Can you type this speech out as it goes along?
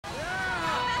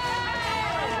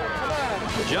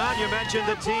John, you mentioned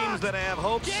the teams that have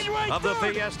hopes of the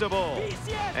Fiesta Bowl.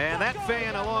 And that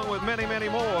fan, along with many, many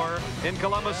more in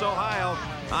Columbus, Ohio,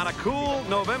 on a cool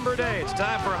November day. It's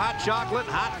time for hot chocolate,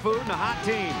 hot food, and a hot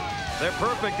team. They're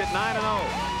perfect at 9-0.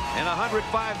 And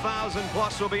 105,000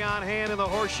 plus will be on hand in the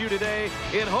horseshoe today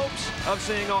in hopes of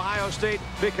seeing Ohio State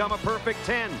become a perfect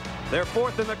 10. They're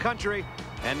fourth in the country.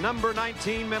 And number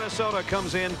 19, Minnesota,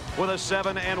 comes in with a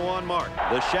 7-1 mark.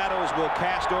 The shadows will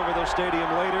cast over the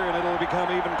stadium later, and it'll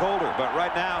become even colder. But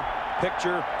right now,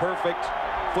 picture perfect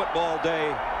football day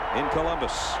in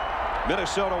Columbus.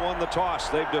 Minnesota won the toss.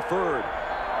 They've deferred.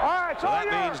 All right, so that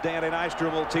means Danny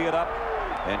Nystrom will tee it up.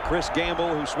 And Chris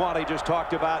Gamble, who Swanee just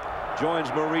talked about, joins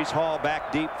Maurice Hall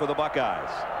back deep for the Buckeyes.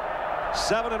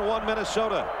 7-1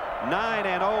 Minnesota,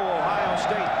 9-0 Ohio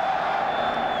State.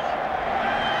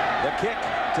 The kick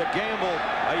to Gamble,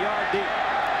 a yard deep,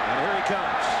 and here he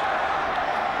comes.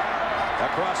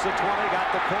 Across the 20,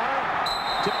 got the corner,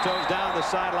 tiptoes down the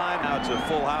sideline. Now it's a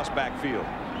full house backfield.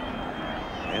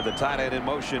 And the tight end in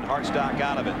motion, Hartstock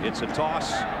out of it. It's a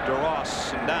toss to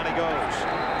Ross, and down he goes.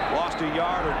 Lost a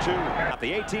yard or two.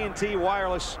 The AT&T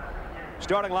Wireless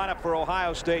starting lineup for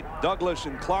Ohio State, Douglas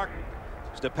and Clark.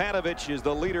 Stepanovich is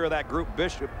the leader of that group,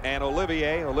 Bishop and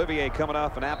Olivier. Olivier coming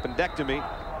off an appendectomy.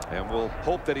 And we'll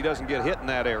hope that he doesn't get hit in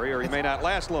that area, or he may not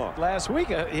last long. Last week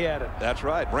he had it. That's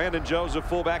right. Brandon Joseph,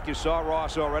 fullback. You saw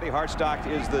Ross already. Hartstock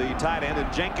is the tight end,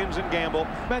 and Jenkins and Gamble.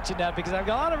 I mentioned that because I've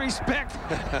got a lot of respect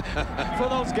for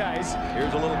those guys.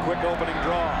 Here's a little quick opening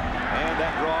draw, and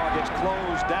that draw gets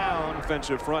closed down.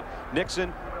 Defensive front,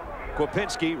 Nixon,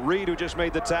 Kwapinski, Reed, who just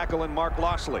made the tackle, and Mark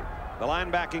Lossley. The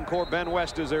linebacking core, Ben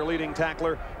West is their leading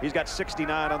tackler. He's got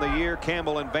 69 on the year.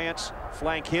 Campbell and Vance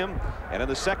flank him. And in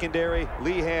the secondary,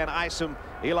 Lehan, Isom,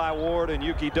 Eli Ward, and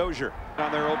Yuki Dozier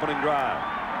on their opening drive.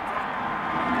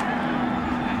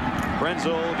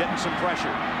 Brenzel getting some pressure.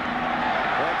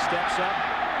 Craig steps up.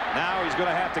 Now he's going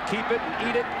to have to keep it and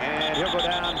eat it. And he'll go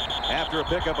down after a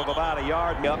pickup of about a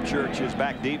yard. Upchurch is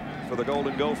back deep for the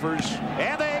Golden Gophers.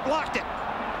 And they blocked it.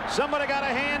 Somebody got a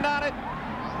hand on it.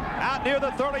 Out near the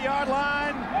 30-yard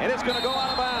line, and it's going to go out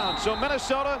of bounds. So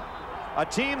Minnesota, a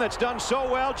team that's done so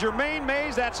well. Jermaine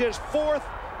Mays, that's his fourth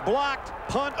blocked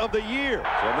punt of the year.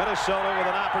 So Minnesota with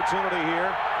an opportunity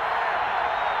here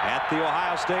at the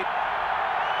Ohio State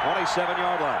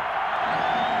 27-yard line.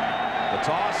 The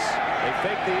toss, they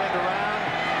fake the end around.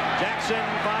 Jackson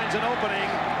finds an opening,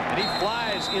 and he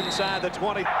flies inside the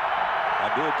 20.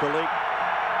 Abdul Khalik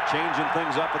changing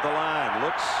things up at the line.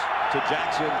 Looks to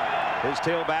Jackson. His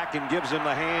tailback, and gives him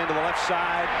the hand to the left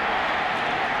side.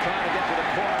 Trying to get to the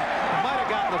corner. Might have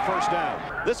gotten the first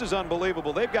down. This is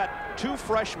unbelievable. They've got two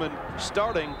freshmen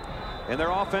starting in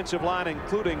their offensive line,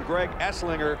 including Greg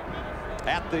Esslinger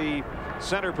at the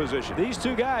center position. These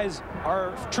two guys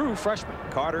are true freshmen.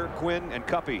 Carter, Quinn, and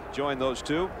Cuppy join those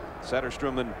two.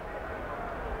 Setterstrom and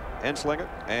Esslinger.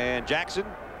 And Jackson,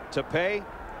 Tepe.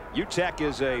 Utech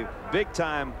is a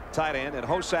big-time tight end, and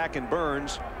Hosack and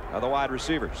Burns are the wide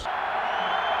receivers.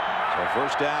 So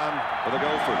first down for the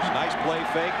Gophers. Nice play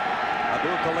fake.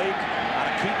 Abdul Khalik on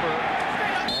a keeper.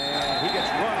 And he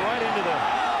gets run right into the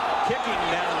kicking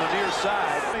down the near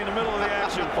side. In the middle of the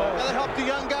action. Gotta help the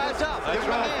young guys out. That's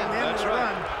right. That's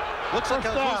right. Looks like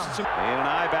a in an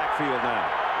I backfield now.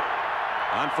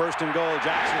 On first and goal,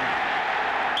 Jackson.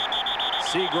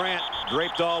 C. Grant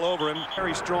draped all over him.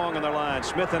 Very strong on their line.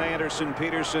 Smith and Anderson,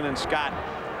 Peterson and Scott.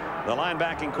 The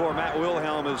linebacking core, Matt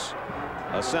Wilhelm, is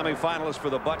a semifinalist for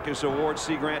the Buckeyes Award.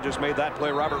 C. Grant just made that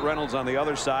play. Robert Reynolds on the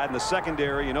other side. In the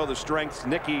secondary, you know the strengths,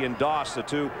 Nicky and Doss, the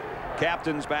two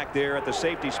captains back there at the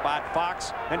safety spot.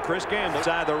 Fox and Chris Gamble.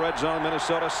 Inside the red zone,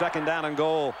 Minnesota, second down and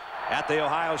goal at the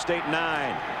Ohio State 9.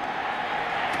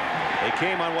 They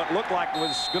came on what looked like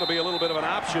was going to be a little bit of an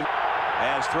option.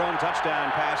 Has thrown touchdown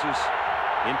passes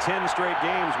in 10 straight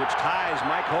games, which ties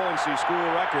Mike Hohensy's school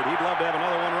record. He'd love to have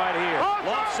another one right here.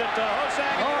 Lofts it to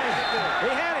Hosack. He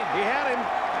had him. He had him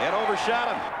and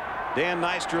overshot him. Dan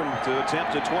Nystrom to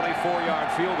attempt a 24-yard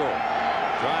field goal.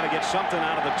 Trying to get something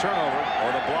out of the turnover,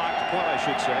 or the blocked punt, I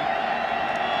should say.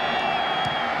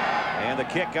 And the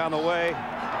kick on the way.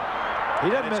 He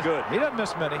doesn't miss. Good. He doesn't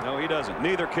miss many. No, he doesn't.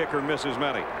 Neither kicker misses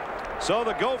many. So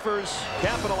the Gophers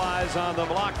capitalize on the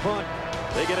block punt.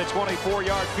 They get a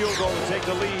 24-yard field goal to take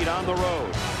the lead on the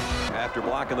road. After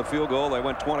blocking the field goal, they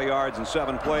went 20 yards in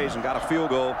 7 plays and got a field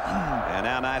goal. And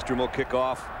now Nystrom will kick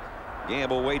off.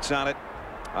 Gamble waits on it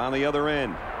on the other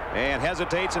end and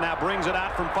hesitates, and now brings it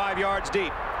out from 5 yards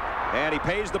deep. And he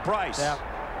pays the price. Yeah.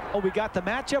 Oh, we got the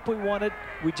matchup we wanted.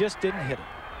 We just didn't hit it.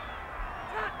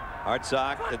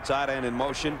 Hartsock, the tight end, in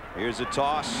motion. Here's a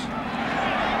toss.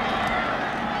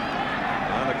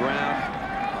 On the ground.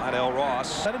 Lydell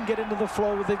Ross. Let him get into the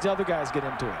flow with these other guys get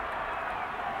into it.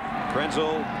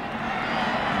 Krenzel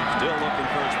still looking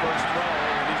for his first throw,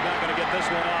 and he's not going to get this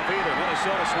one off either.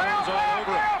 Minnesota slams all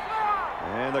over him.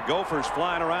 And the Gophers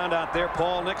flying around out there.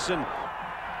 Paul Nixon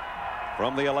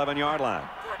from the 11-yard line.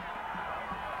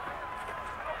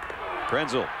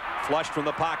 Krenzel flushed from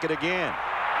the pocket again.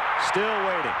 Still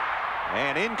waiting.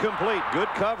 And incomplete. Good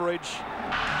coverage.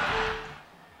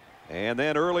 And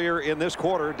then earlier in this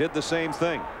quarter did the same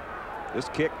thing. This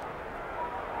kick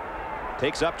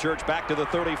takes Upchurch back to the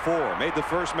 34. Made the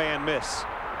first man miss.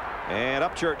 And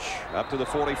Upchurch up to the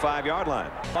 45-yard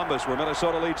line. Columbus, where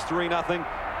Minnesota leads 3-0.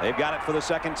 They've got it for the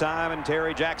second time, and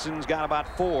Terry Jackson's got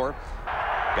about 4.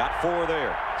 Got 4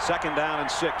 there. Second down and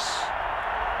 6.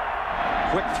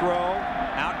 Quick throw,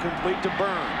 out complete to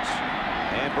Burns.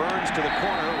 And Burns to the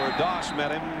corner where Doss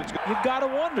met him. You've got to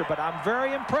wonder, but I'm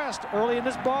very impressed early in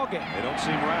this ball game. They don't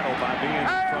seem rattled by being in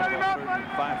front of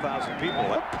 105,000 people.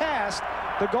 Look past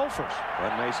the Gophers.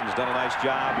 Bud Mason's done a nice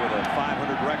job with a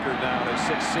 500 record now in his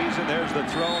 6th season. There's the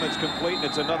throw, and it's complete, and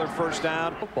it's another first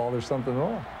down. Football, there's something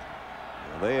wrong.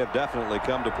 They have definitely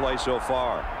come to play so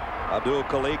far. Abdul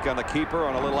Khalik on the keeper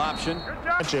on a little option.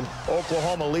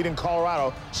 Oklahoma leading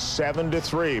Colorado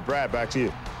 7-3. Brad, back to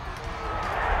you.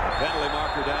 Penalty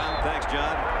marker down. Thanks,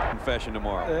 John. Confession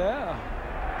tomorrow. Yeah.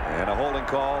 And a holding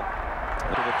call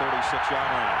to the 36-yard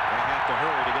line. Gonna have to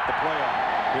hurry to get the play on.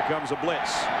 Here comes a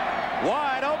blitz.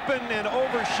 Wide open and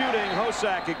overshooting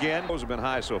Hosack again. Those have been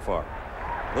high so far.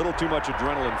 A little too much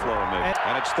adrenaline flowing maybe.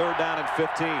 And it's 3rd down and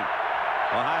 15.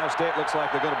 Ohio State looks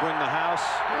like they're going to bring the house.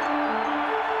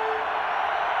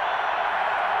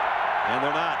 And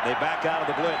they're not. They back out of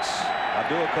the blitz.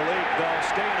 Abdul Khalik, though,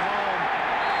 staying home.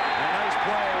 A nice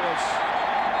play was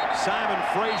Simon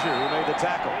Frazier who made the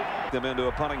tackle. Them into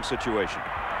a punting situation.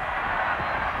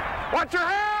 Watch your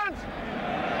hands!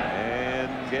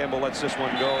 And Gamble lets this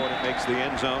one go, and it makes the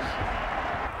end zone.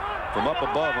 From up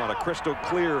above on a crystal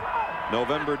clear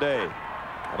November day.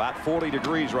 About 40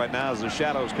 degrees right now as the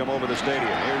shadows come over the stadium.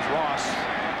 Here's Ross.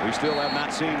 We still have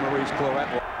not seen Maurice Clarett.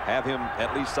 Have him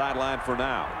at least sidelined for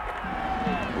now.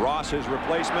 Ross, his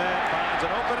replacement, finds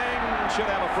an opening. Should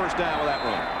have a first down with that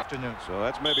run. So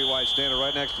that's maybe why he's standing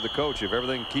right next to the coach. If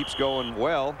everything keeps going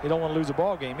well. You don't want to lose a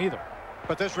ball game either.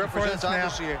 But this represents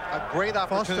obviously a great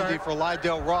opportunity for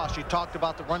Lydell Ross. You talked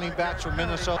about the running backs from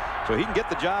Minnesota. So he can get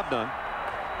the job done.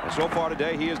 And so far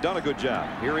today, he has done a good job.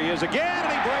 Here he is again,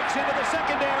 and he breaks into the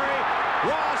secondary.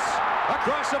 Ross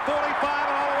across the 45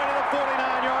 and all the way to the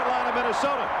 49-yard line of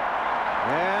Minnesota.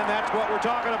 And that's what we're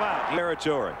talking about.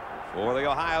 Territory for the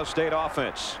Ohio State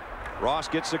offense. Ross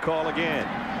gets the call again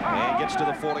and gets to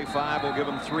the 45. We'll give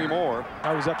him 3 more.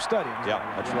 I was up studying. Yeah,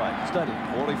 that's right. Studying.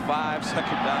 45,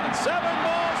 second down, and 7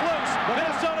 balls loose.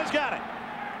 Minnesota's got it.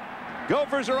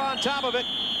 Gophers are on top of it.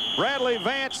 Bradley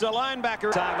Vance, the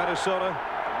linebacker. Time Minnesota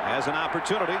has an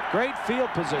opportunity. Great field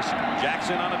position.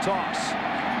 Jackson on a toss.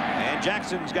 And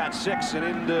Jackson's got 6 and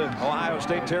into Ohio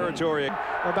State territory.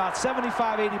 About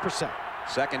 75–80%.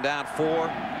 Second down,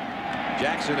 4.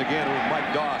 Jackson again with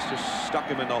Mike Doss just stuck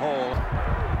him in the hole.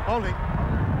 Holding.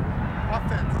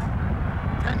 Offense.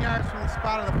 10 yards from the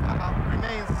spot of the foul.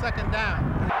 Remains second down.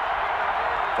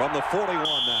 From the 41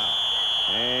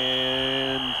 now.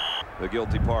 And the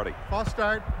guilty party. False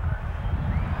start.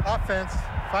 Offense.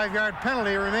 5-yard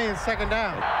penalty. Remains second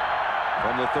down.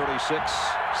 From the 36.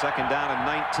 Second down and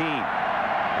 19.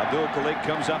 Abdul Khalik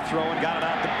comes up throwing. Got it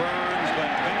out to Burns. But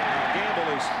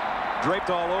Gamble is draped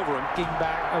all over him.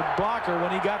 Back a blocker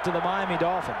when he got to the Miami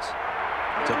Dolphins.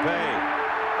 To pay.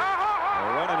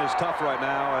 The running is tough right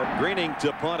now. Greening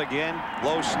to punt again.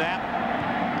 Low snap.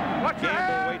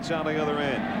 Gamble waits on the other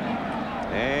end.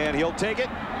 And he'll take it.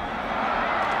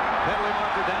 Penalty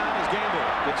marker down as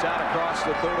Gamble gets out across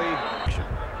the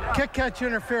 30. Kick catch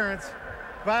interference.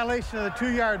 Violation of the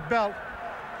 2-yard belt.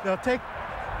 They'll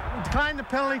decline the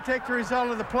penalty, take the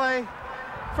result of the play.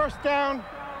 First down.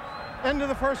 End of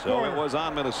the first quarter. So it was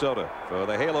on Minnesota for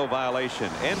the halo violation.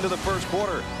 End of the first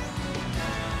quarter.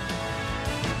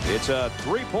 It's a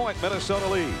 3-point Minnesota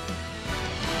lead.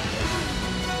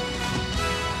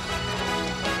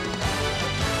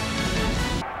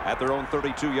 At their own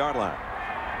 32-yard line.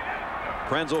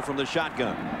 Krenzel from the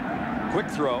shotgun. Quick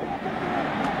throw.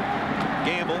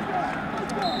 Gamble.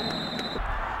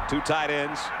 2 tight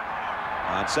ends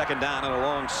on second down and a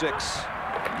long 6.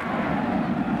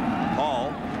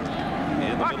 Hall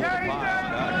in the middle of the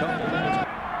pile.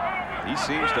 He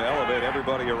seems to elevate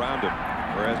everybody around him,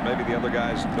 whereas maybe the other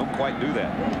guys don't quite do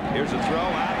that. Here's a throw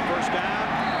out, first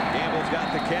down. Gamble's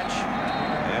got the catch,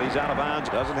 and he's out of bounds.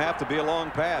 Doesn't have to be a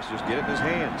long pass. Just get it in his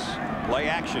hands. Play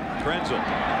action. Krenzel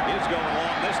is going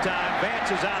long this time. Vance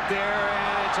is out there,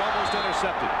 and it's almost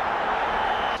intercepted.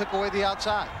 Took away the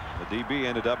outside. The DB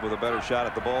ended up with a better shot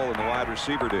at the ball than the wide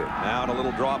receiver did. Now in a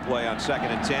little draw play on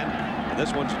 2nd and 10, and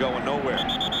this one's going nowhere.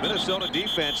 Minnesota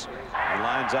defense, he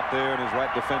lines up there in his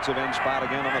right defensive end spot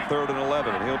again on the 3rd and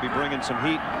 11, and he'll be bringing some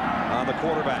heat on the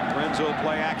quarterback. Krenzel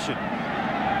play action.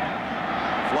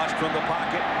 Flushed from the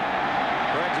pocket.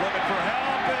 Craig's looking for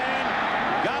help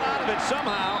and got out of it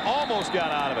somehow. Almost got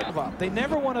out of it. They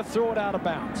never want to throw it out of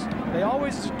bounds. They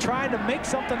always try to make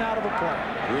something out of a play.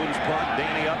 Groom's punt.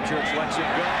 Danny Upchurch lets it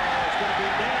go. It's going to be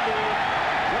Dandy.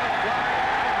 Going to fly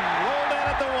and rolled in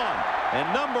at the 1. And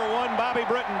number 1, Bobby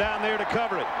Britton down there to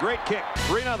cover it. Great kick.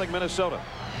 3-0 Minnesota.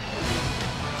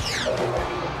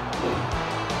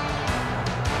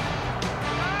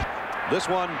 This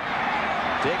one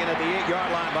taken at the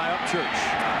 8-yard line by Upchurch.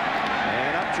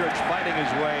 And Upchurch fighting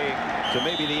his way to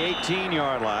maybe the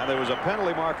 18-yard line. There was a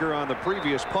penalty marker on the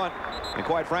previous punt, and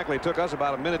quite frankly, it took us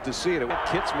about a minute to see it.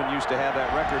 Kitzman used to have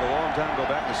that record a long time, go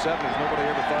back to 70s. Nobody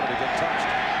ever thought it would get touched.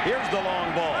 Here's the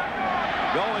long ball.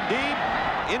 Going deep.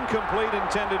 Incomplete,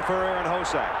 intended for Aaron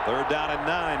Hosack. 3rd down and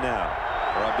 9 now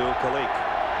for Abdul Khalik.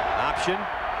 Option,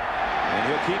 and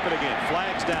he'll keep it again.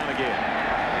 Flags down again.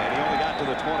 And he only got to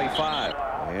the 25.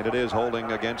 And it is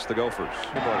holding against the Gophers.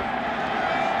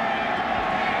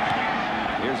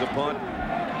 Here's a punt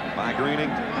by Greening.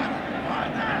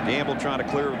 Gamble trying to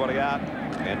clear everybody out,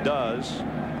 and does.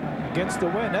 Against the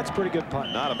wind, that's a pretty good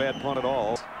punt. Not a bad punt at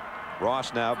all.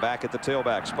 Ross now back at the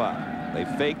tailback spot. They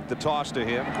faked the toss to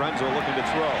him. Krenzel looking to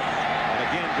throw. And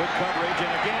again, good coverage,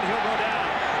 and again, he'll go down.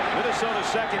 Minnesota's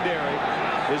secondary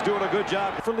is doing a good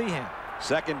job. For Lehan.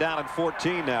 2nd down and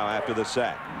 14 now after the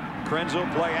sack. Krenzel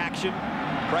play action.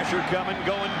 Pressure coming,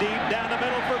 going deep down the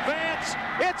middle for Vance.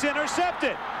 It's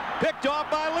intercepted. Picked off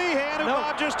by Lehan, who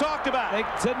Bob just talked about. They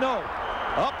said no.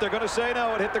 Up, they're going to say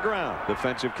no. It hit the ground.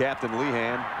 Defensive captain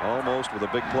Lehan almost with a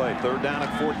big play. 3rd down and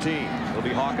 14. He'll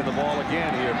be hawking the ball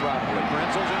again here probably.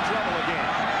 Krenzel's in trouble again.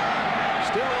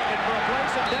 Still looking for a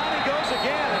place, and down he goes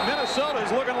again. And Minnesota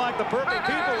is looking like the perfect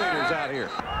people eaters out here.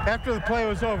 After the play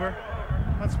was over,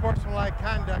 unsportsmanlike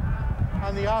conduct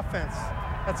on the offense.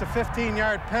 That's a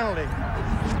 15-yard penalty.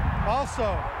 Also,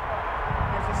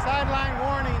 there's a sideline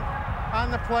warning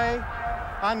on the play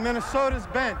on Minnesota's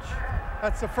bench.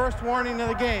 That's the first warning of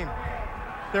the game.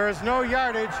 There is no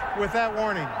yardage with that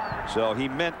warning. So he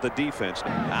meant the defense.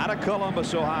 Out of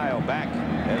Columbus, Ohio, back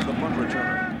as the punt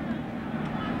returner.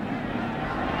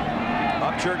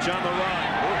 Upchurch on the run.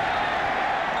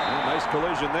 Nice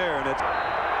collision there, and it's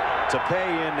Tapay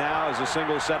in now as a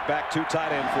single setback, 2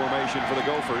 tight end formation for the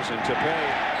Gophers, and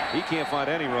Tapay, he can't find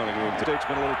any running room. Today's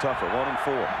been a little tougher,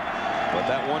 1-4. But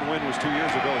that one win was 2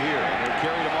 years ago here, and they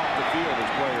carried him off the field as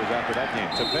players after that game.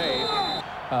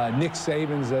 Tapay. Nick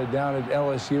Saban's down at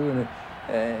LSU,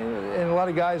 and a lot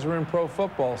of guys are in pro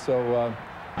football, so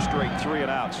straight 3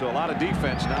 and out. So a lot of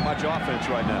defense, not much offense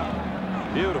right now.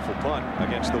 Beautiful punt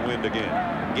against the wind again.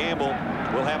 Gamble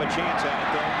will have a chance at it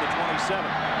though from the 27.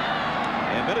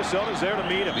 And Minnesota's there to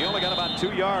meet him. He only got about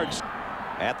 2 yards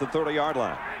at the 30-yard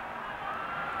line.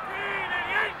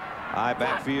 High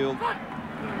backfield.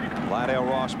 Lydell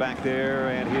Ross back there,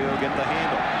 and he'll get the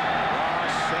handle.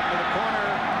 Ross into the corner.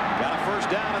 Got a 1st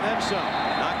down and then some.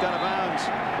 Knocked out of bounds.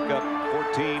 Up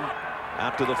 14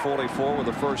 out to the 44 with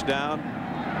a 1st down.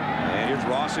 And here's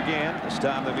Ross again. This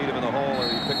time they meet him in the hole,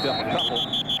 and he picked up a couple.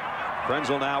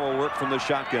 Krenzel now will work from the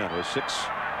shotgun with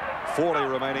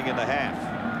 6:40 remaining in the half.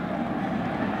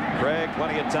 Craig,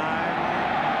 plenty of time.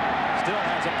 Still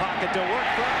has a pocket to work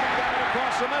from. Got it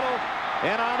across the middle.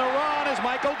 And on the run is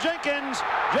Michael Jenkins.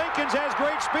 Jenkins has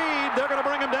great speed. They're going to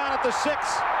bring him down at the 6.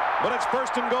 But it's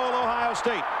 1st and goal, Ohio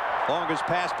State. Longest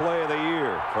pass play of the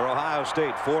year for Ohio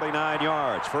State, 49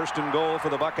 yards. 1st and goal for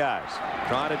the Buckeyes.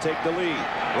 Trying to take the lead.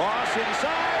 Ross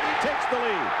inside. He takes the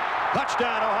lead.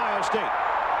 Touchdown, Ohio State.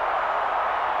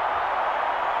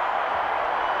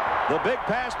 The big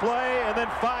pass play, and then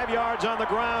 5 yards on the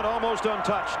ground, almost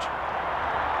untouched.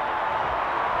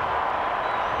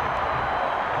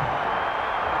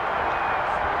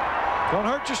 Don't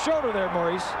hurt your shoulder there,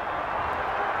 Maurice.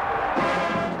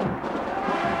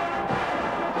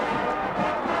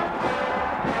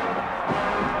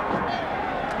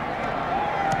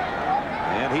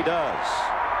 And he does.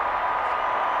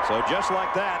 So just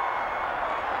like that,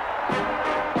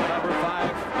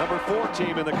 number 4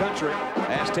 team in the country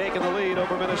has taken the lead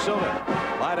over Minnesota.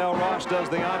 Lydell Ross does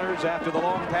the honors after the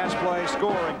long pass play,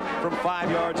 scoring from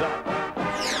 5 yards out.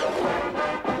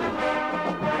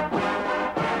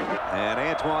 And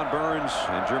Antoine Burns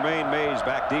and Jermaine Mays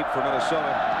back deep for Minnesota.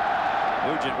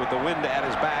 Nugent with the wind at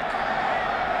his back.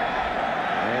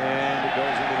 And it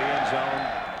goes into the end zone.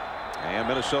 And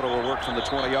Minnesota will work from the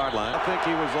 20-yard line. I think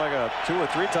he was like a 2- or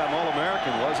 3-time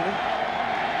All-American, wasn't he?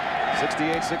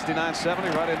 68, 69, 70,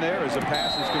 right in there as the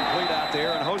pass is complete out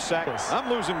there. And Hosack, I'm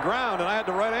losing ground, and I had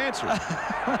the right answer.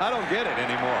 I don't get it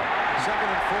anymore. 2nd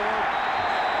and 4.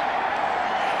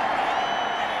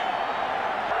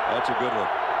 That's a good one.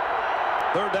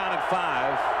 3rd down and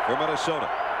 5 for Minnesota.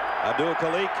 Abdul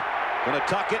Khalik going to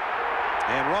tuck it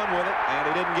and run with it, and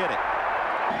he didn't get it.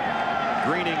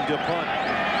 Greening to punt.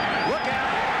 Look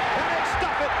out, and they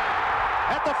stuff it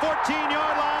at the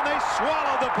 14-yard line. They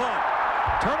swallow the punt.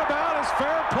 Turnabout is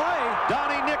fair play.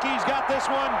 Donnie Nicky's got this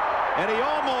one, and he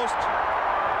almost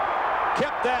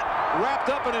kept that wrapped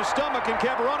up in his stomach and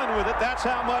kept running with it. That's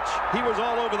how much he was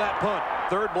all over that punt.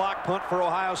 3rd block punt for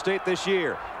Ohio State this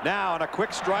year. Now on a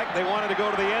quick strike, they wanted to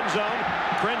go to the end zone.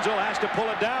 Krenzel has to pull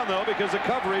it down, though, because the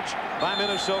coverage by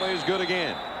Minnesota is good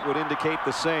again. Would indicate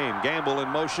the same. Gamble in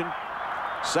motion.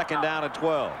 2nd down and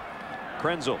 12.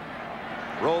 Krenzel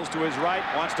rolls to his right,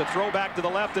 wants to throw back to the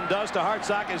left, and does to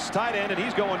Hartsock, his tight end, and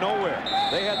he's going nowhere.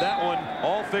 They had that one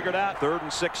all figured out. 3rd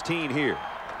and 16 here.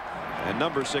 And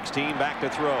number 16 back to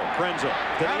throw. Krenzel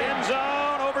to the end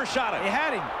zone, overshot it. He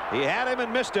had him. He had him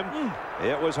and missed him.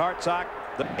 It was Hartsock,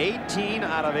 the 18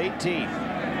 out of 18.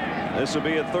 This will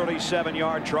be a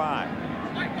 37-yard try.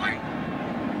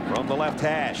 From the left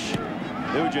hash.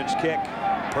 Nugent's kick,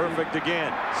 perfect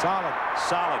again. Solid.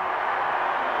 Solid.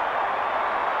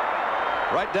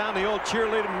 Right down the old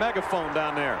cheerleading megaphone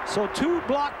down there. So 2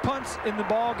 block punts in the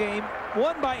ball game,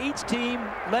 1 by each team,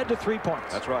 led to 3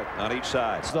 points. That's right, on each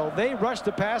side. So they rushed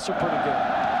the passer pretty good.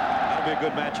 That'll be a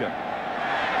good matchup.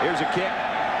 Here's a kick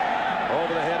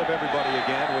over the head of everybody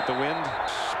again with the wind.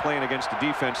 Playing against a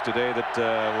defense today that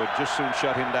would just soon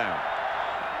shut him down.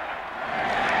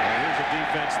 And here's a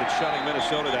defense that's shutting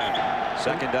Minnesota down.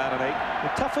 2nd down and 8.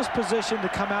 The toughest position to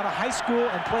come out of high school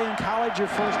and play in college your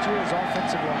first year is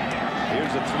offensive line.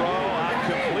 Here's a throw,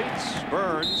 completes.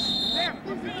 Burns.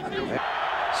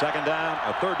 2nd down,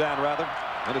 or 3rd down rather.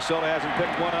 Minnesota hasn't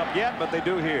picked one up yet, but they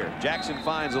do here. Jackson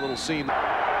finds a little seam.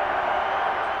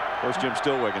 Of course, Jim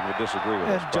Stillwagon would disagree with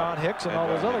us. And John Hicks and all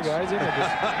those other guys.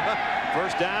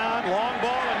 1st down, long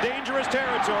ball in dangerous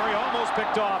territory, almost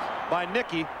picked off by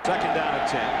Nicky. 2nd down and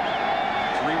 10.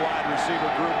 3 wide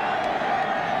receiver group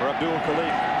for Abdul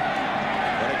Khalik.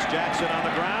 But it's Jackson on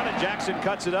the ground, and Jackson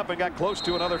cuts it up and got close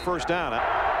to another 1st down.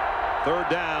 3rd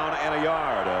down and a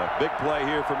yard. A big play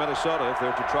here for Minnesota if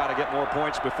they're to try to get more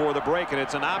points before the break, and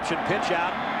it's an option pitch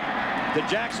out to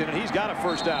Jackson, and he's got a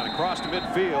 1st down across the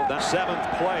midfield. That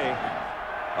 7th play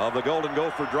of the Golden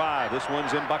Gopher drive. This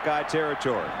one's in Buckeye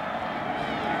territory.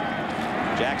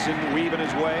 Jackson weaving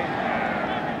his way.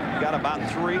 Got about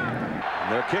 3.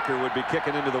 And their kicker would be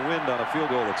kicking into the wind on a field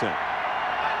goal attempt.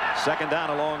 2nd down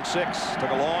along 6.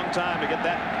 Took a long time to get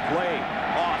that play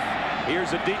off.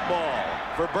 Here's a deep ball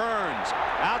for Burns.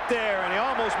 Out there, and he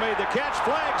almost made the catch.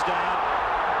 Flags down.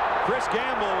 Chris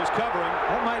Gamble was covering.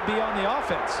 That might be on the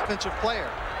offense. Offensive player.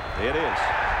 It is.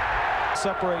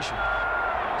 Separation.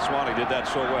 Swanee did that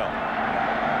so well.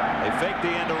 They fake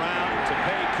the end around.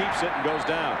 Tapei keeps it and goes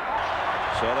down.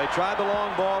 So they tried the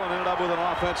long ball and ended up with an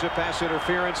offensive pass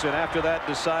interference, and after that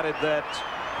decided that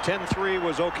 10-3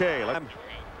 was okay.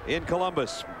 In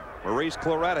Columbus, Maurice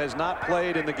Clarett has not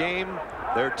played in the game.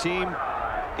 Their team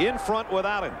in front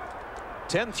without him.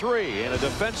 10-3 in a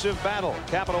defensive battle.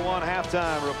 Capital One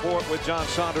halftime report with John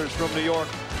Saunders from New York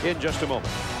in just a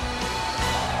moment.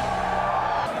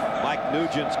 Mike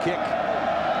Nugent's kick.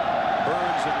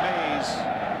 Burns and Mays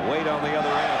wait on the other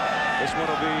end. This one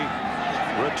will be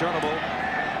returnable.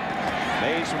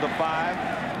 Mays from the 5.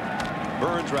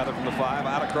 Burns rather from the 5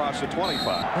 out across the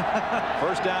 25.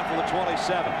 1st down from the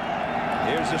 27.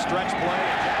 Here's the stretch play.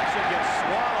 Jackson gets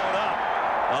swallowed up.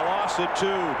 A loss of 2.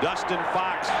 Dustin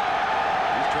Fox.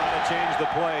 He's trying to change the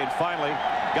play and finally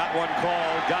got one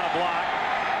called. Got a block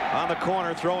on the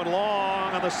corner, throwing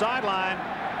long on the sideline,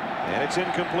 and it's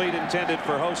incomplete, intended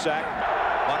for Hosack.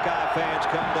 Buckeye fans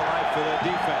come to life for the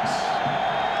defense.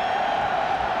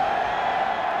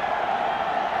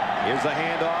 Here's the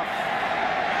handoff.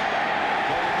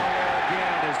 Going nowhere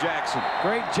again is Jackson.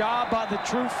 Great job by the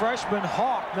true freshman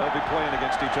Hawk. They'll be playing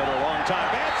against each other a long time.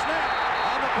 Bad snap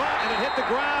on the punt, and it hit the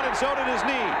ground, and so did his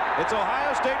knee. It's Ohio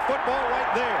State football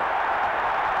right there.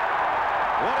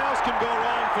 What else can go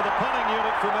wrong for the punting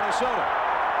unit for Minnesota?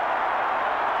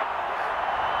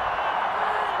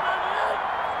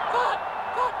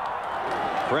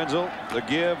 Krenzel, the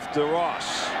give to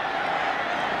Ross.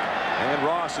 And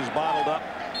Ross is bottled up.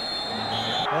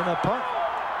 And the punt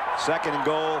Second and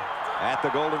goal at the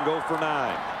Golden Gopher 9.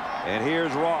 And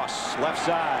here's Ross, left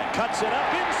side, cuts it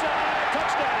up inside,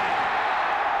 touchdown.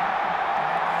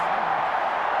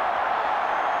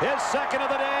 His second of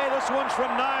the day. This one's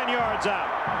from 9 yards out.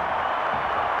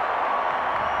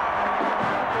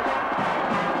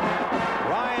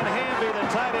 Ryan Hamby, the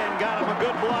tight end, got him a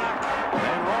good block,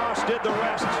 and Ross did the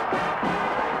rest.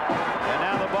 And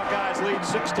now the Buckeyes lead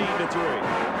 16-3.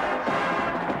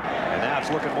 And now it's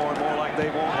looking more and more like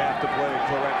they won't have to play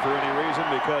Claret for any reason,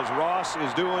 because Ross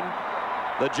is doing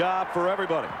the job for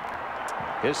everybody.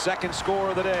 His second score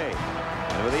of the day.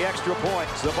 And with the extra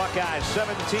points, the Buckeyes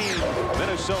 17,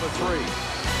 Minnesota 3.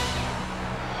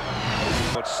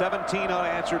 But 17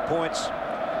 unanswered points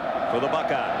for the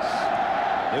Buckeyes.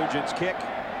 Nugent's kick.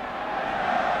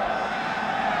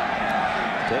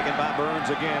 Taken by Burns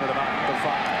again at about the 5.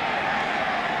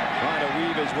 Trying to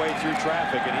weave his way through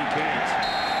traffic, and he can't.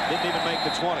 Didn't even make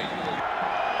the 20.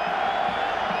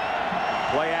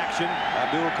 Play action.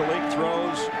 Abdul Khalik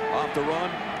throws off the run.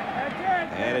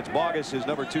 And it's Bogus, his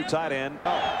number 2 tight end.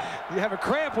 Oh, you have a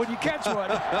cramp when you catch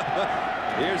one.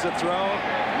 Here's a throw.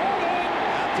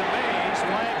 Out to Mays.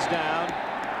 Flags down.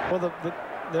 Well,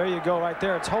 there you go right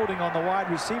there. It's holding on the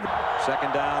wide receiver.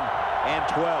 Second down and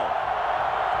 12.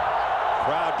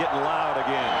 Crowd getting loud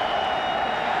again.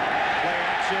 Play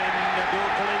action.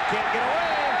 Abdul Khalik can't get away.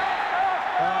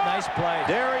 Oh, nice play.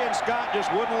 Darian Scott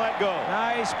just wouldn't let go.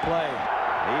 Nice play.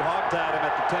 He hog-tied him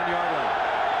at the 10-yard line.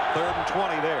 3rd and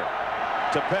 20 there.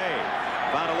 To pay.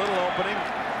 Found a little opening.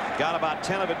 Got about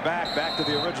 10 of it back to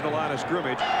the original line of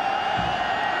scrimmage. The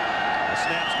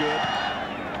snap's good.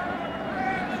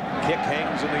 Kick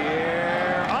hangs in the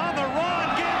air. On the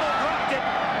run. Gamble dropped it.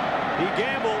 He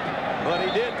gambled, but he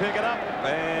did pick it up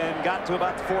and got to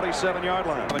about the 47-yard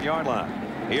line. 7-yard line.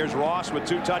 Here's Ross with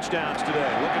 2 touchdowns today.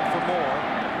 Looking for more.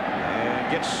 And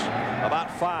gets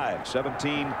about 5.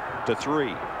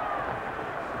 17-3.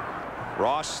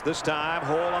 Ross this time,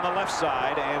 hole on the left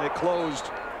side, and it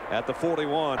closed at the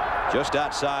 41, just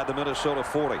outside the Minnesota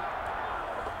 40.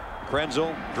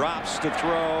 Krenzel drops to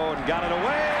throw and got it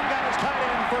away and got his tight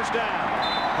end first down.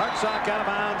 Hartsock out of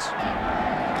bounds.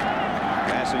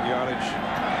 Passing yardage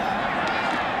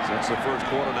since the first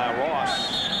quarter. Now Ross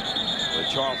with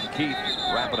Charlton Keith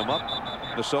wrapping him up.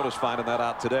 Minnesota's finding that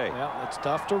out today. Yeah, it's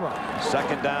tough to run.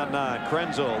 Second down 9.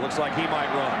 Krenzel looks like he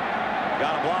might run.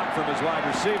 Got a block from his wide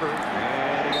receiver,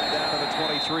 and he got down to the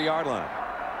 23-yard line.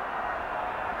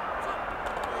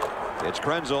 It's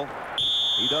Krenzel.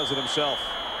 He does it himself.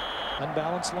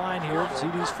 Unbalanced line here. See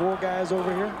these 4 guys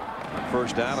over here?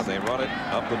 First down, and they run it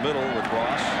up the middle with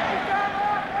Ross.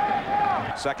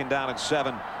 Second down and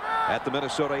 7 at the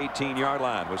Minnesota 18-yard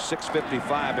line with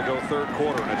 6:55 to go 3rd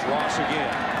quarter, and it's Ross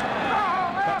again.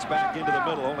 Cuts back into the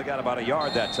middle, only got about a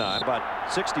yard that time. About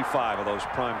 65 of those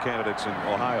prime candidates in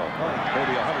Ohio,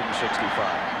 maybe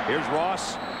 165. Here's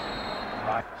Ross.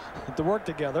 To work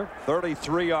together.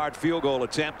 33-yard field goal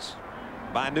attempt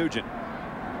by Nugent.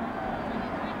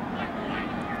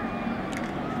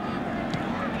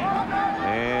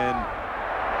 And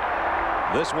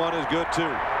this one is good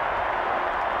too.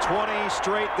 20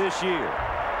 straight this year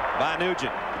by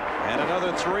Nugent. And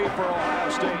another 3 for Ohio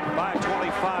State.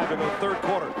 5:25 to go 3rd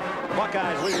quarter.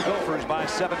 Buckeyes lead the Gophers by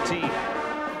 17.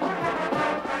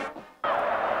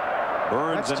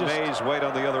 Burns and Mays wait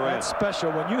on the other end. That's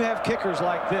special. When you have kickers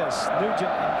like this, Nugent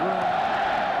and Groom,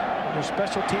 and your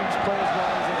special teams play as well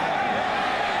as they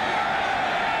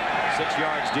have. 6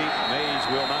 yards deep. Mays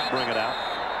will not bring it out.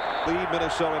 Lead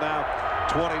Minnesota now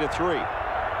 20-3.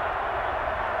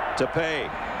 To pay.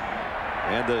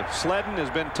 And the sledding has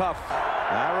been tough.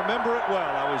 I remember it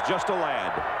well. I was just a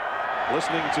lad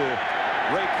listening to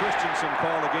Ray Christensen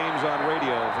call the games on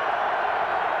radio.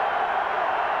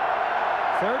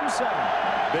 3rd and 7.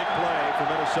 Big play for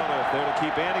Minnesota if they're to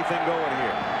keep anything going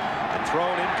here. And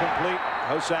thrown incomplete.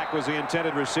 Hosack was the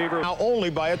intended receiver. Now only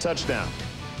by a touchdown.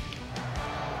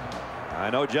 I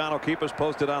know John will keep us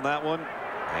posted on that one.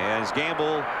 As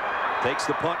Gamble takes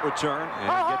the punt return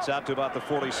and gets out to about the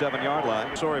 47-yard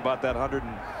line. Sorry about that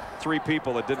 103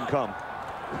 people that didn't come.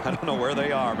 I don't know where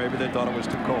they are. Maybe they thought it was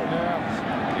too cold.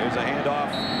 Yeah. Here's a handoff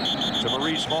to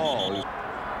Maurice Hall.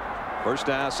 First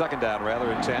down, second down rather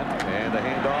in 10. And the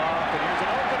handoff, and here's an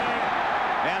opening.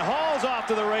 And Hall's off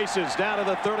to the races down to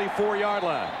the 34-yard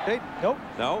line. Hey, Nope.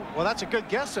 No? well, that's a good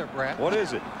guess there, Brad. What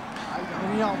is it?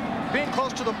 You know, being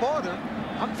close to the border,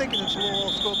 I'm thinking it's a little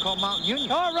old school called Mountain Union.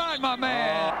 All right, my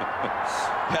man.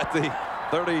 At the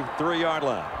 33-yard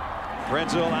line.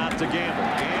 Krenzel out to Gamble.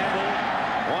 Gamble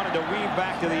wanted to weave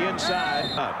back to the inside.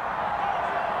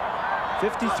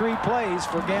 53 plays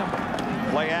for Gamble.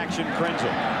 Play action,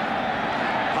 Krenzel.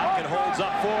 Pocket hold Loads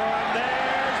up for him.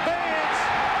 There's Vance.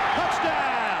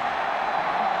 Touchdown.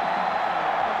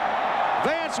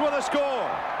 Vance with a score.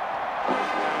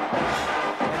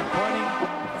 And pointing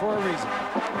for a reason.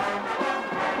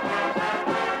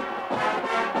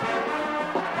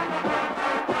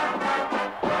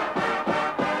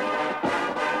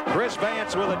 Chris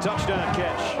Vance with a touchdown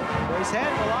catch. Well, he's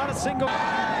had a lot of single.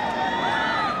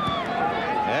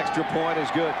 Extra point is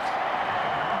good.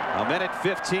 A minute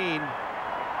 15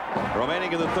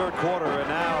 remaining in the third quarter, and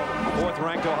now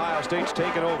fourth-ranked Ohio State's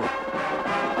taken over.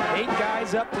 8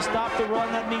 guys up to stop the run.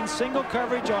 That means single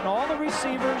coverage on all the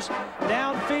receivers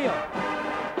downfield.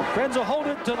 Krenz will hold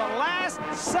it to the last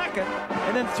second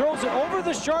and then throws it over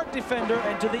the short defender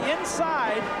and to the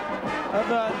inside of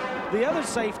the other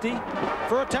safety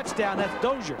for a touchdown. That's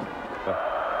Dozier.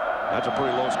 That's a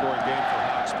pretty low-scoring game for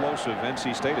how explosive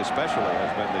NC State especially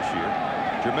has been this year.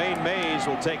 Jermaine Mays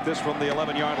will take this from the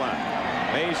 11-yard line.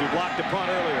 Mays, who blocked a punt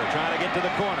earlier, trying to get to the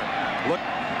corner. Look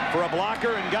for a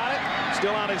blocker and got it.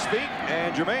 Still on his feet,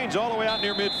 and Jermaine's all the way out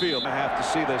near midfield. I have to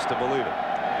see this to believe it.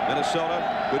 Minnesota,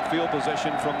 good field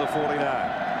position from the 49.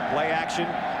 Play action.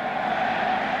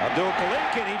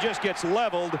 Abdul-Khalik, and he just gets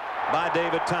leveled by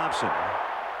David Thompson.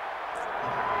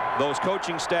 Those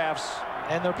coaching staffs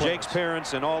And their Jake's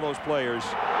parents and all those players,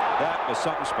 that was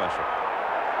something special.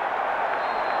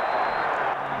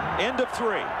 End of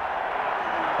 3.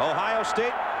 Ohio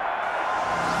State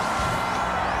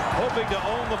hoping to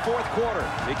own the fourth quarter,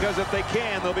 because if they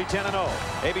can, they'll be 10-0.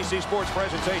 ABC Sports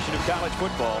presentation of college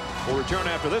football will return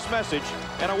after this message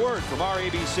and a word from our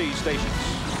ABC stations.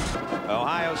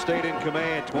 Ohio State in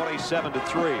command,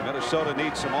 27-3. Minnesota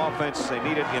needs some offense. They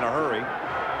need it in a hurry.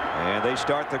 And they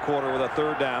start the quarter with a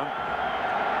third down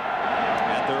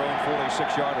at their own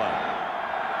 46-yard line.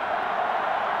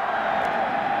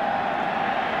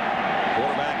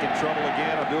 Quarterback in trouble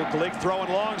again. Abdul-Khalik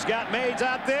throwing longs. Got Mays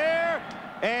out there.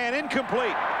 And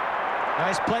incomplete.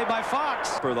 Nice play by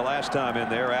Fox. For the last time in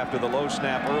there after the low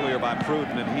snap earlier by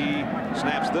Pruden, and he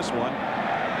snaps this one.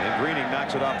 And Greening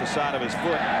knocks it off the side of his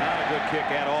foot. Not a good kick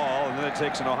at all. And then it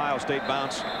takes an Ohio State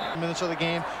bounce. Minutes of the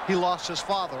game, he lost his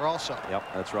father also. Yep,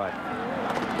 that's right.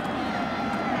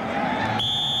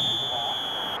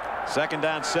 Second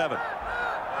down 7.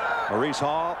 Maurice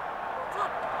Hall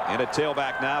and a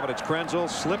tailback now, but it's Krenzel.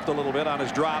 Slipped a little bit on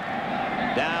his drop.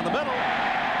 Down the middle.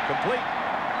 Complete.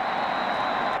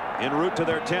 En route to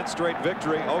their 10th straight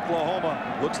victory. Oklahoma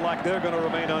looks like they're going to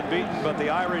remain unbeaten, but the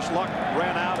Irish luck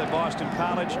ran out at Boston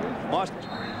College.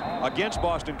 Against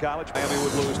Boston College, Miami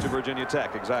would lose to Virginia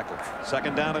Tech. Exactly.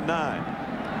 Second down and 9.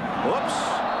 Whoops.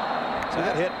 So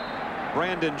that hit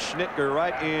Brandon Schnitger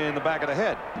right in the back of the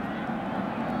head.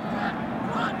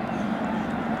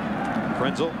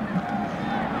 Krenzel.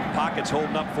 Pockets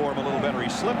holding up for him a little better. He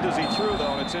slipped as he threw,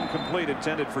 though, and it's incomplete,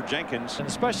 intended for Jenkins. And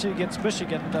especially against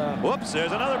Michigan. Whoops,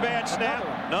 there's another bad snap.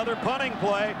 Another punting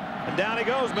play. And down he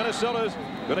goes. Minnesota's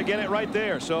going to get it right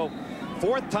there. So,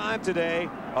 fourth time today,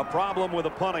 a problem with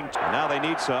the punting. Now they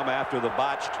need some after the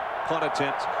botched punt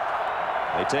attempt.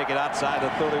 They take it outside the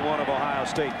 31 of Ohio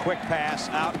State. Quick pass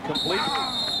out, complete.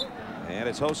 And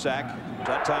it's Hosack.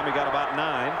 That time he got about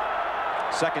 9.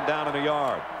 Second down and a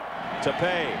yard. To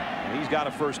pay. And he's got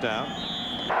a first down.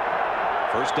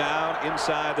 First down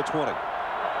inside the 20.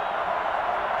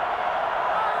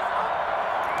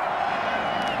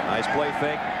 Nice play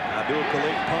fake.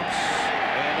 Abdul-Khalik pumps.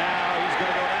 And now he's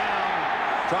going to go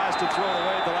down. Tries to throw it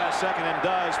away at the last second and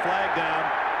does. Flag down.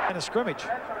 And a scrimmage.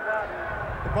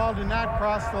 The ball did not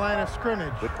cross the line of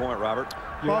scrimmage. Good point, Robert.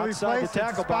 You're Ball outside the replaced at the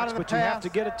tackle spot box, of the but you have pass. to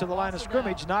get it to the line of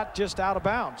scrimmage, not just out of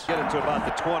bounds. Get it to about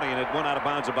the 20, and it went out of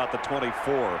bounds about the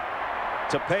 24.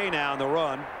 To pay now in the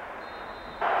run.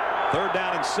 Third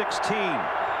down and 16.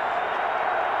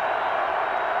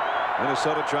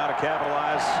 Minnesota trying to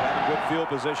capitalize, having good field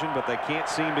position, but they can't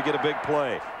seem to get a big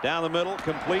play. Down the middle,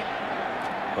 complete,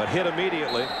 but hit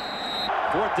immediately.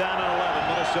 Fourth down and 11.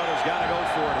 Minnesota's got to go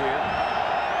for it here.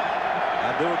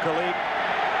 Abdul-Khalik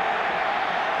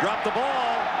dropped the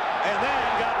ball and then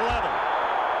got leveled.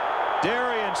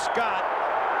 Darian Scott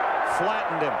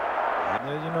flattened him.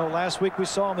 You know, last week we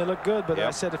saw them, they looked good, but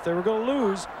I said if they were going to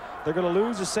lose, they're going to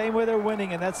lose the same way they're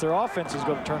winning, and that's their offense is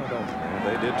going to turn it over. And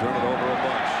they did turn it over a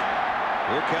bunch.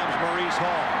 Here comes Maurice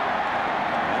Hall.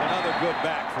 And another good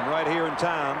back from right here in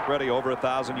town. Ready over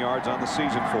 1,000 yards on the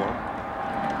season for him.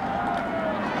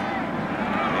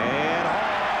 And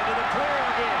Hall into the clear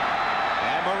again.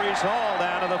 And Maurice Hall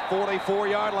down to the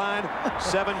 44-yard line.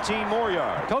 17 more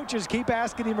yards. Coaches keep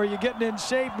asking him, are you getting in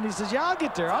shape? And he says, yeah, I'll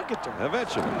get there. I'll get there.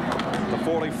 Eventually. The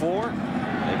 44.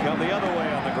 They come the other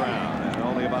way on the ground. And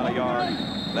only about a yard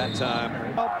that time.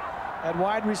 At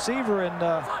wide receiver, and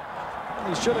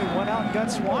certainly should have went out and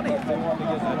got Swanee if they wanted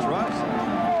to get that. That's right.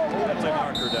 Penalty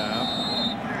marker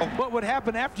down. What would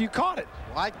happen after you caught it?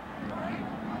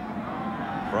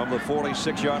 From the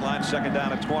 46-yard line, second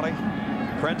down at 20.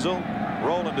 Krenzel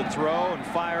rolling to throw and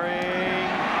firing.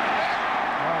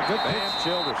 Good Bam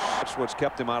Childress. That's what's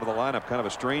kept him out of the lineup. Kind of a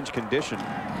strange condition.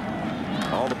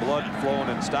 All the blood flowing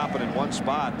and stopping in one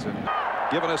spot and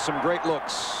giving us some great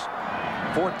looks.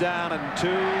 Fourth down and 2.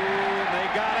 And they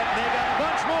got it. And they got a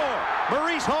bunch more.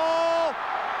 Maurice Hall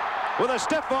with a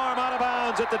stiff arm out of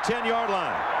bounds at the 10-yard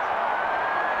line.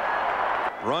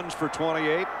 Runs for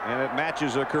 28, and it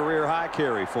matches a career high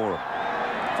carry for him.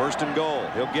 First and goal.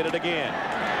 He'll get it again.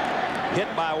 Hit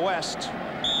by West.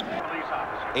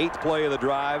 8th play of the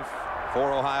drive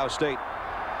for Ohio State.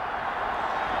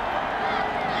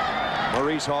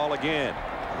 Maurice Hall again.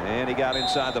 And he got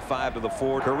inside the 5 to the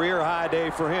 4. Career high day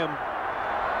for him.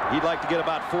 He'd like to get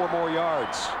about 4 more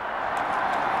yards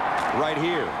right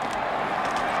here.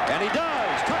 And he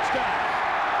does. Touchdown.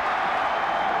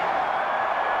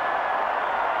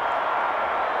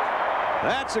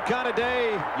 That's the kind of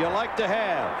day you like to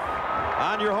have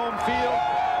on your home field.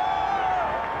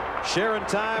 Sharing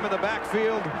time in the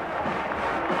backfield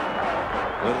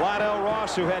with Lydell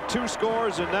Ross, who had 2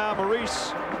 scores, and now Maurice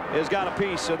has got a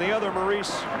piece. And the other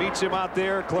Maurice meets him out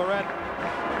there, Claret.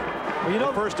 Well, you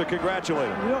know, first to congratulate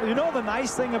him. You know the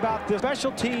nice thing about this,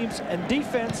 special teams and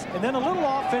defense, and then a little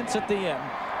offense at the end.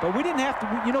 But we didn't have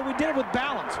to, you know, we did it with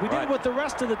balance. We did it with the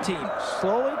rest of the team.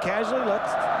 Slowly, casually,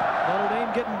 let's Notre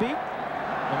Dame getting beat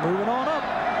and moving on up.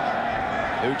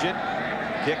 Nugent,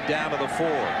 kick down to the 4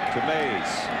 to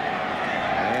Mays.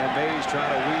 And Mays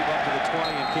trying to weave up to the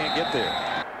 20 and can't get there.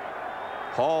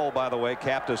 Hall, by the way,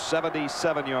 capped a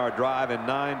 77-yard drive in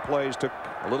 9 plays. Took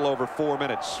a little over 4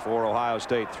 minutes for Ohio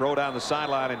State. Throw down the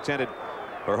sideline intended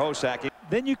for Hosaki.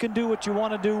 Then you can do what you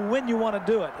want to do when you want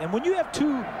to do it. And when you have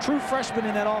 2 true freshmen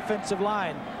in that offensive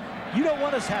line, you don't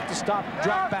want us to have to stop,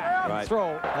 drop back, and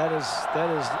throw. That is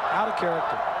out of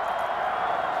character.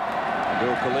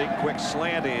 Bill Kalik, quick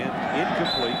slant in,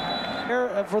 incomplete.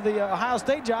 For the Ohio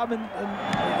State job, and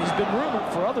he's been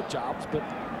rumored for other jobs, but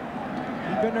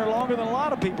he's been there longer than a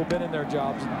lot of people been in their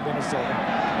jobs in Minnesota.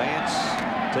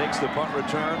 Vance takes the punt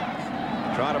return,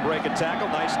 trying to break a tackle.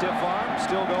 Nice stiff arm,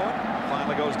 still going.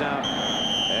 Finally goes down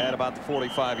at about the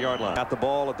 45-yard line. Got the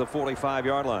ball at the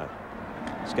 45-yard line.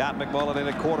 Scott McMullen in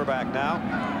at quarterback now.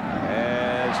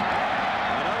 As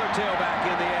another tailback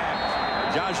in the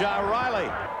act. Jaja Riley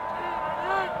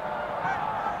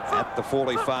at the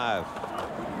 45.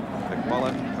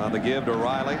 McMullen on the give to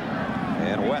Riley.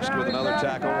 And West with another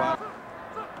tackle.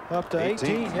 Up to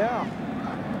 18, yeah.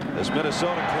 This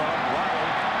Minnesota club,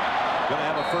 Riley, going to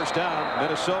have a first down.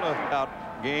 Minnesota out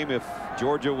game if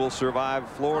Georgia will survive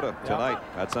Florida tonight.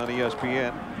 That's on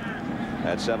ESPN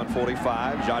at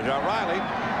 7:45. Jaja Riley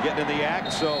getting in the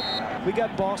act. So we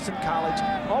got Boston College.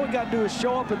 All we got to do is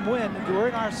show up and win. We're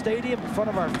in our stadium in front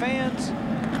of our fans.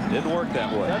 Didn't work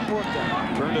that way. Doesn't work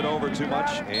that way. Turned it over too much,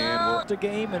 and we're a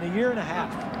game in a year and a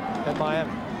half at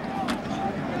Miami.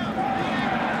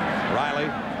 Riley,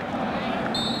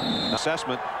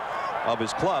 assessment of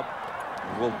his club.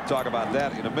 We'll talk about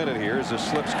that in a minute here. As a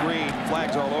slip screen,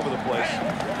 flags all over the place.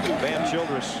 Bam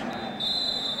Childress.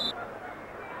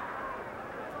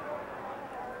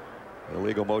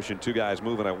 Illegal motion, 2 guys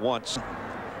moving at once.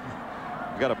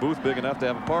 We got a booth big enough to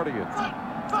have a party in.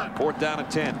 4th down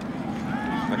and 10.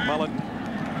 McMullen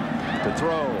to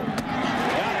throw.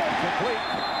 Got it, complete.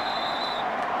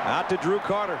 Out to Drew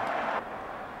Carter.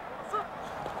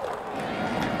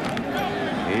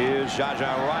 Here's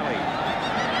Jaja Riley.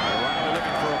 Riley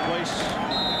looking for a place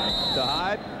to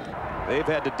hide. They've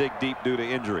had to dig deep due to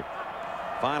injury.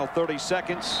 Final 30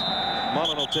 seconds.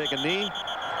 Mullen will take a knee.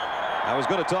 I was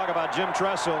going to talk about Jim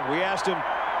Tressel. We asked him,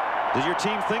 does your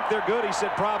team think they're good? He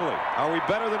said, probably. Are we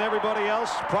better than everybody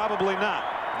else? Probably not.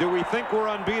 Do we think we're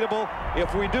unbeatable?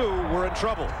 If we do, we're in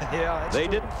trouble. Yeah, they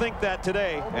didn't think that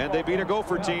today, and they beat a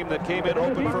Gopher team that came in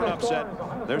open for an upset.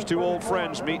 There's 2 old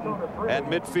friends meeting at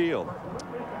midfield.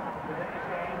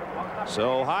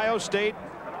 So Ohio State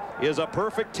is a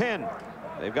perfect 10.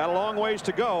 They've got a long ways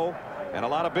to go, and a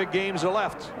lot of big games are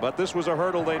left. But this was a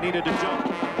hurdle they needed to jump,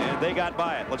 and they got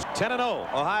by it. Let's 10-0.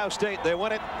 Ohio State, they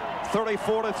win it.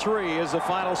 34-3 is the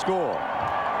final score.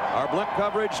 Our blimp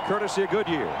coverage courtesy of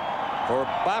Goodyear. For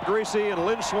Bob Greasy and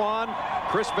Lynn Swan,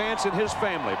 Chris Vance and his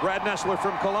family, Brad Nessler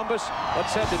from Columbus.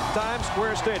 Let's head to Times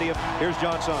Square Stadium. Here's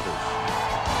John Saunders.